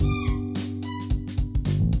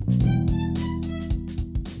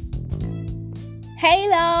Hey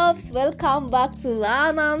loves, welcome back to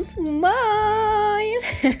Learn and Smile.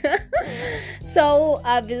 So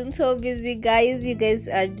I've been so busy, guys. You guys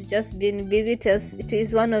have just been busy. It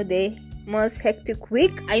is one of the most hectic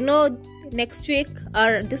week. I know next week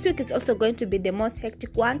or this week is also going to be the most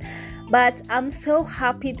hectic one, but I'm so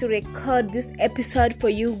happy to record this episode for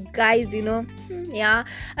you guys. I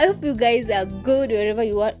hope you guys are good wherever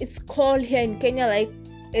you are. It's cold here in Kenya, like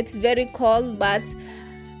it's very cold, but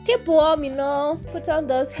keep warm, put on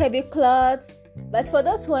those heavy clothes. But for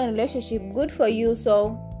those who are in relationship, good for you.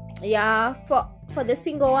 So yeah, for the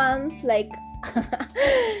single ones, like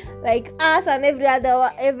like us and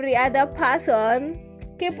every other person,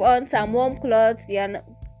 keep on some warm clothes.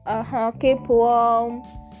 Keep warm.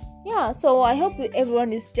 Yeah, so I hope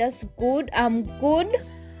everyone is just good. I'm good.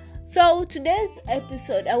 So today's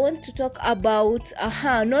episode, I want to talk about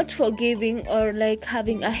not forgiving or like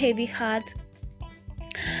having a heavy heart.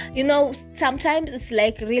 Sometimes it's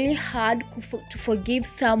like really hard to forgive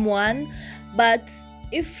someone, but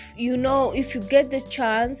if you get the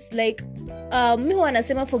chance, like mi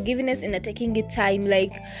wanasema forgiveness taking it time.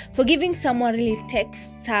 Like forgiving someone really takes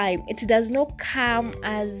time. It does not come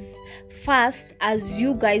as fast as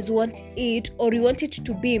you guys want it or you want it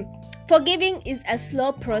to be. Forgiving is a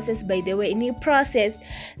slow process, by the way, any process.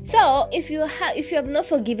 So if you have not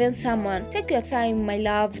forgiven someone, take your time, my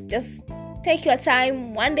love. Just take your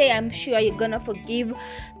time. One day I'm sure you're gonna forgive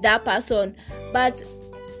that person. But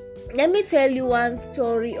let me tell you one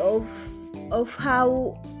story of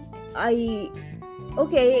how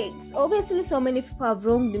obviously so many people have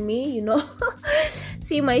wronged me,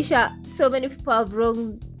 see Maisha, so many people have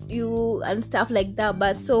wronged you and stuff like that.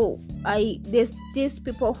 But there's these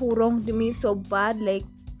people who wronged me so bad. Like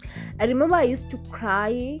I remember I used to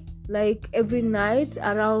cry like every night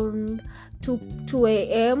around 2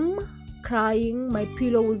 a.m. crying. My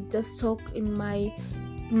pillow would just soak in my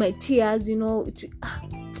tears.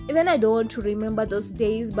 Even I don't want to remember those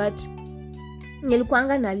days, but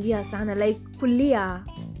nilikuanga nalia sana, like kulia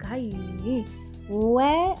kai,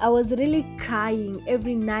 where I was really crying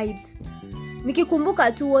every night.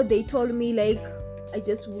 Nikikumbuka tu what they told me, like I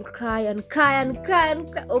just would cry and cry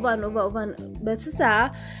over and over. But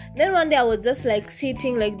then one day I was just like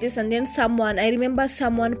sitting like this, and then I remember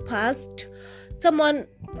someone passed.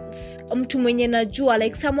 Mtu mwenye najua,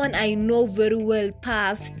 like someone I know very well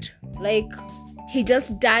passed. Like he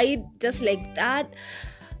just died just like that.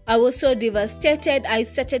 I was so devastated. I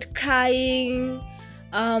started crying.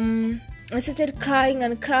 I started crying,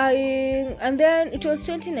 and then it was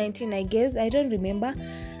 2019, I guess. I don't remember.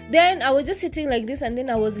 Then I was just sitting like this, and then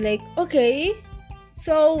I was like, okay,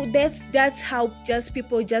 so that's how just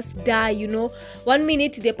people just die. 1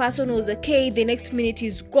 minute the person was okay, the next minute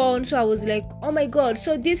he's gone. So I was like, oh my god,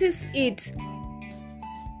 so this is it.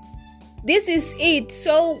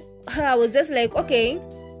 So I was just like, okay,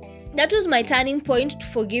 that was my turning point to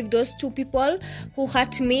forgive those two people who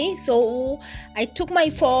hurt me. So I took my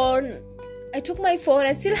phone. I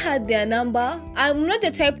still had their number. I'm not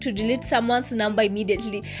the type to delete someone's number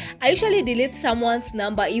immediately. I usually delete someone's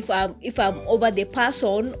number if I'm over the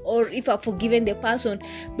person or if I've forgiven the person.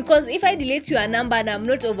 Because if I delete your number and I'm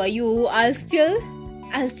not over you, I'll still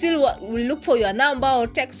will look for your number or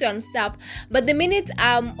text you and stuff. But the minute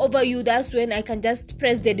I'm over you, that's when I can just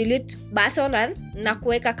press the delete button and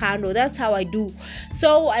nakuweka kando. That's how I do.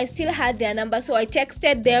 So I still had their number, so I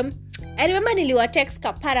texted them. I remember niliwa text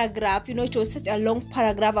ka paragraph, it was such a long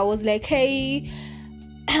paragraph. I was like, hey,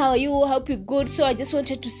 how are you? Hope you're good. So I just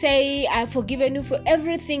wanted to say I've forgiven you for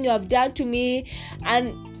everything you have done to me.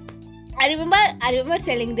 And I remember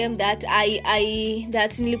telling them that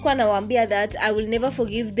that nilikuwa nawaambia that I will never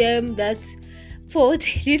forgive them, that for what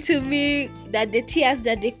they did to me, that the tears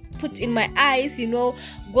that they put in my eyes,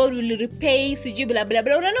 God will repay, sijui blah blah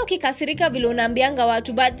blah. Unaona ukikasirika vile unaambianga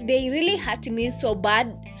watu, but they really hurt me so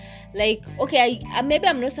bad. Like, okay, maybe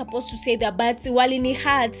I'm not supposed to say that, but walini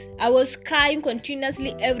hurt. I was crying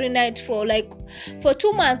continuously every night for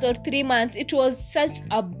 2 months or 3 months. It was such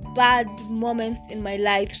a bad moment in my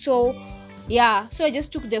life. So yeah, so I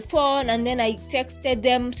just took the phone and then I texted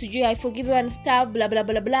them, Suji, I forgive you and stuff, blah blah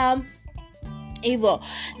blah blah. Evil.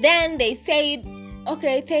 Then they said,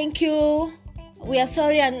 okay, thank you, we are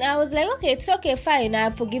sorry. And I was like, okay, it's okay, fine,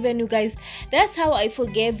 I've forgiven you guys. That's how I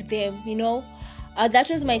forgave them. That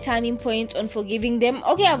was my turning point on forgiving them.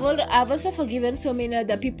 Okay, I've also forgiven so many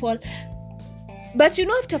other people, but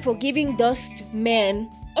after forgiving those men,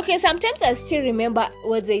 okay, sometimes I still remember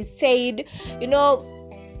what they said.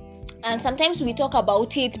 and sometimes we talk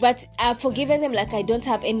about it, but I've forgiven them. Like, I don't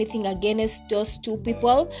have anything against those two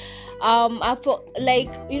people.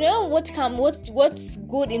 What's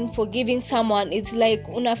good in forgiving someone is like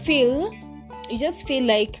you just feel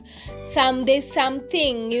like there's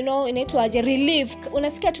something, inaitwaje, relief.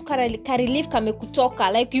 Unasikia tu relief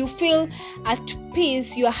kamekutoka, like you feel at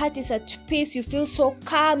peace, your heart is at peace, you feel so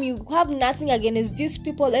calm, you have nothing against these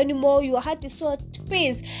people anymore, your heart is so at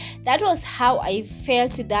peace. That was how I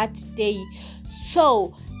felt that day.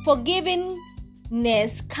 So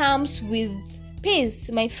forgiveness comes with peace,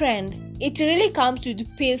 my friend. It really comes with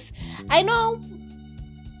peace. I know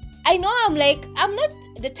I'm not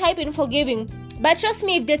the type in forgiving, but trust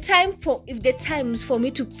me, if the times for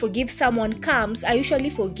me to forgive someone comes, I usually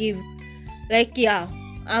forgive. Like, yeah,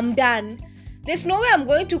 I'm done. There's no way I'm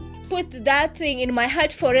going to put that thing in my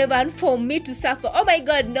heart forever and for me to suffer. Oh my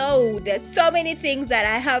God, no. There's so many things that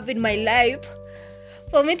I have in my life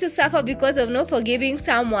for me to suffer because of not forgiving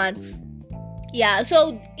someone. Yeah,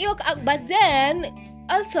 so but then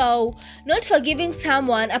also not forgiving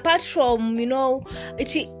someone, apart from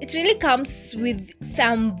it really comes with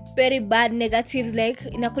some very bad negatives, like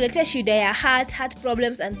inakuletea shida ya heart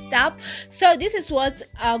problems and stuff. So this is what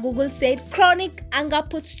Google said: chronic anger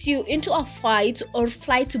puts you into a fight or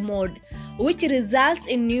flight mode, which results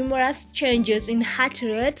in numerous changes in heart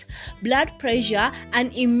rate, blood pressure,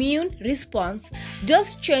 and immune response.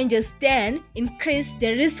 Those changes then increase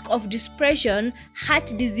the risk of depression,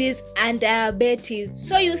 heart disease, and diabetes.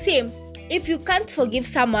 So you see, if you can't forgive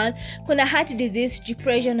someone, kuna heart disease,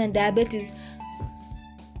 depression, and diabetes,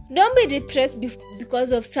 don't be depressed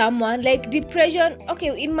because of someone. Like depression,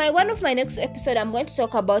 okay, in one of my next episode, I'm going to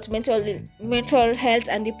talk about mental health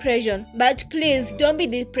and depression. But please don't be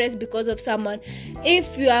depressed because of someone.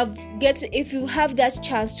 If you have that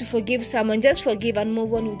chance to forgive someone, just forgive and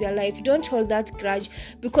move on with your life. Don't hold that grudge,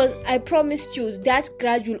 because I promise you that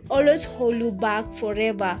grudge will always hold you back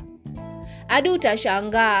forever. Hadi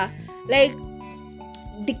utashangaa, like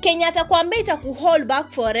the Kenya atakwambia itakuhold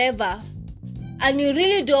back forever. And you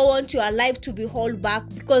really don't want your life to be held back,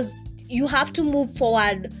 because you have to move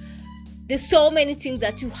forward. There's so many things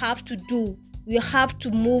that you have to do. You have to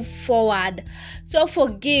move forward. So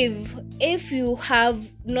forgive. If you have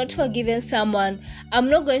not forgiven someone, I'm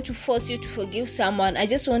not going to force you to forgive someone. I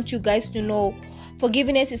just want you guys to know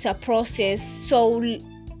forgiveness is a process. So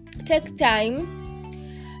take time.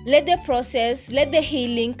 Let the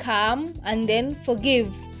healing come, and then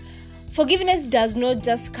forgive. Forgiveness does not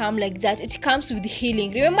just come like that. It comes with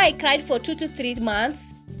healing. Remember, I cried for 2 to 3 months.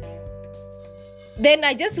 Then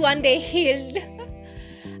I just one day healed.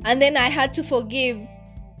 And then I had to forgive.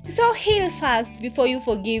 So heal first before you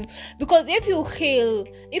forgive. Because if you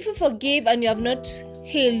forgive and you have not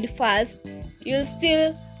healed first, you'll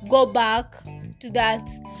still go back to that.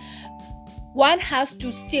 One has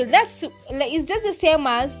to still. It's just the same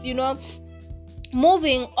as,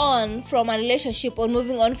 moving on from a relationship or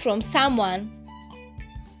moving on from someone.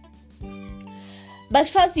 But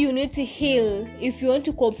first you need to heal. If you want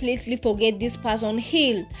to completely forget this person,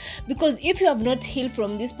 heal. Because if you have not healed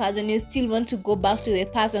from this person, you still want to go back to the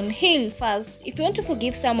person. Heal first. If you want to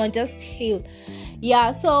forgive someone, just heal.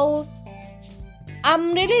 Yeah, so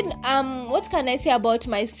I'm really what can I say about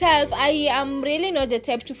myself? I am really not the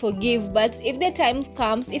type to forgive, but if the time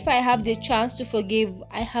comes, if I have the chance to forgive,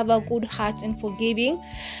 I have a good heart in forgiving,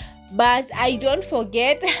 but I don't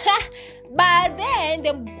forget. But then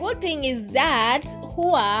the good thing is that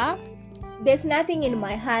there's nothing in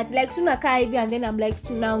my heart. Like tunakaa hivi and then I'm like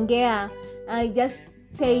tunaongea, I just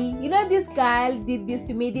say, this guy did this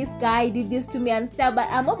to me, this guy did this to me and stuff, but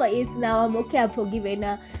I'm over it now. I'm okay, I'm forgiven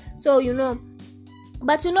now. So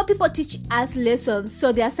but people teach us lessons.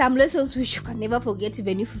 So there are some lessons which you can never forget,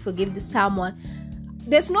 even if you forgive someone.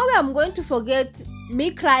 There's no way I'm going to forget me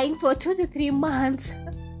crying for 2 to 3 months.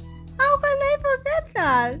 How can I forget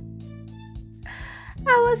that?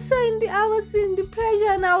 I was in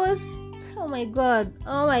depression. Oh my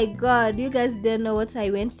God. You guys don't know what I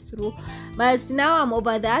went through. But now I'm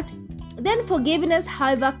over that. Then forgiveness,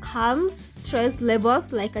 however, calms stress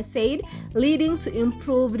levels, like I said, leading to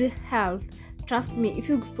improved health. Trust me, if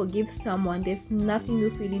you forgive someone, there's nothing you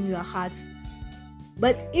feel in your heart.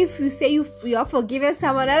 But if you say you are forgiven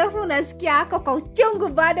someone, alafu unasikia ako kwa uchungu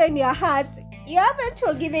bado in your heart, you haven't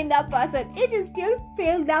forgiven that person. If you still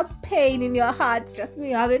feel that pain in your heart, trust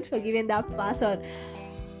me, you haven't forgiven that person.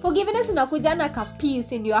 Forgiveness inakuja na ka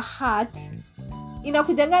peace in your heart.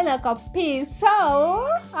 Inakujanga na ka peace. So,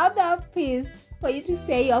 have that peace for you to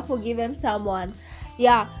say you're forgiven someone.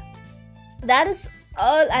 Yeah, that is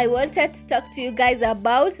all I wanted to talk to you guys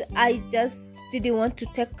about. I just didn't want to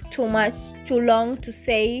take too long to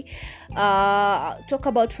say talk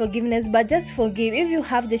about forgiveness, but just forgive. If you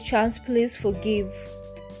have the chance, please forgive.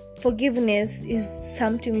 Forgiveness is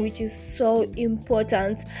something which is so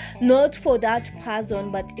important, not for that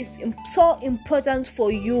person, but it's so important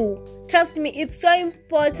for you. Trust me, it's so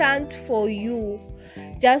important for you.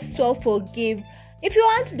 Just so forgive. If you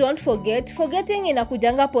want, don't forget. Forgetting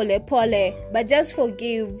inakujanga pole pole, but just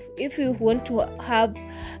forgive. If you want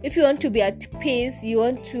to be at peace, you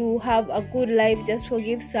want to have a good life, just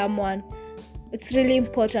forgive someone. It's really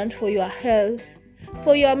important for your health.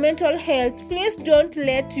 For your mental health, please don't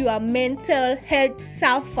let your mental health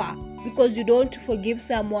suffer because you don't forgive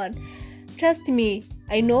someone. Trust me,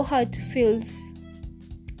 I know how it feels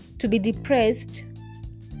to be depressed,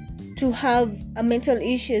 to have a mental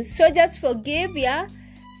issue. So just forgive, yeah?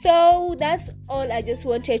 So that's all I just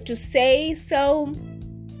wanted to say. So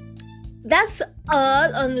that's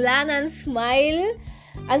all on Learn and Smile.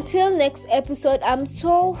 Until next episode, I'm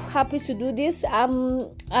so happy to do this.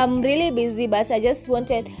 I'm really busy, but I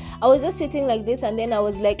was just sitting like this, and then I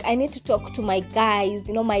was like, I need to talk to my guys,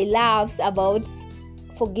 my loves, about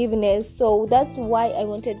forgiveness. So that's why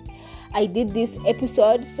I did this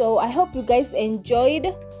episode. So I hope you guys enjoyed,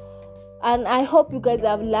 and I hope you guys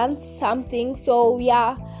have learned something. So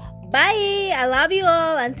yeah, bye. I love you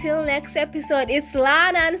all. Until next episode, it's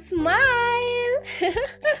Learn and Smile.